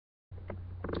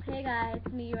Hey guys,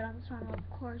 it's me, Rolando, Serrano. Of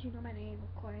course, you know my name,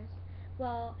 of course.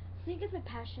 Well, singing is my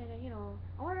passion, and I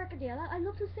want to record deal. I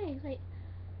love to sing. It's like,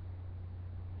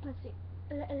 let's see,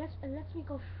 it lets me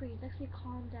go free. It lets me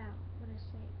calm down when I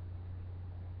sing.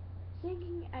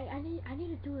 Singing, I need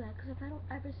to do that, because if I don't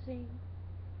ever sing,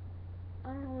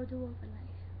 I don't know what to do with my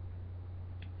life.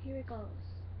 Here it goes.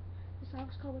 The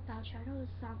song's called Without You. I know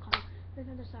this song called, there's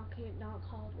another song came now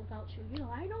called Without You.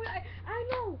 I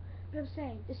know. But I'm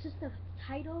saying, it's just the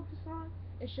title of the song,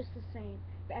 it's just the same.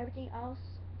 But everything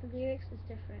else, the lyrics is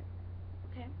different.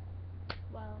 Okay?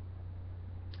 Well,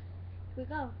 here we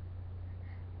go.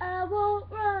 I won't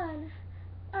run,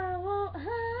 I won't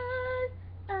hide,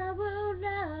 I will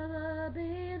never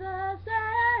be the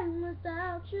same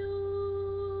without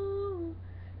you.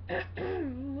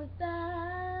 Without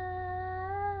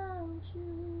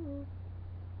you.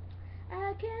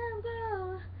 I can't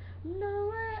go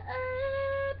nowhere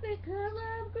because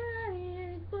I'm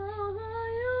crying for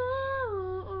you.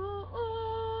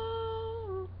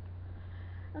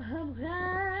 I'm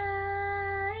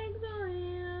crying for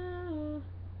you.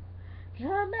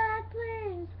 Come back,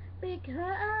 please, because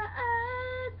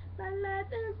my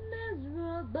life is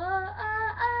miserable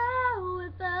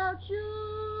without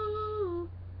you.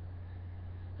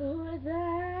 Without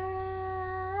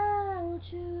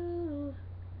you.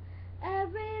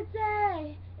 Every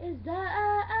day is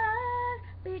dark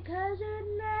because you're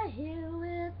not here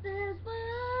with this world.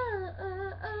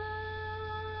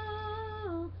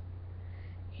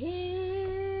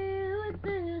 Here with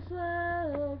this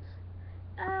world.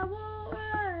 I won't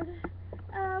run,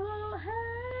 I won't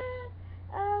hide,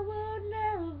 I will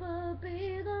never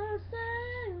be the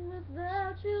same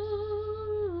without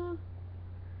you.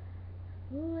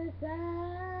 Without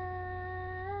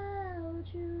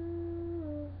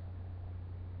you.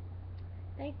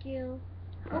 Thank you.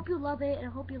 Hope you love it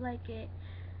and hope you like it.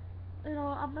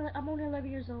 I'm only 11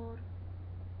 years old.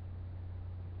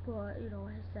 But it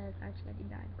says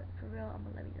 1999, but for real, I'm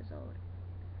 11 years old.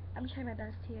 I'm trying my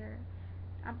best here.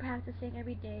 I'm practicing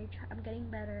every day. I'm getting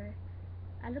better.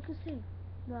 I love to sing.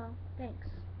 Well, thanks.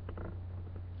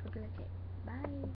 Hope you like it. Bye.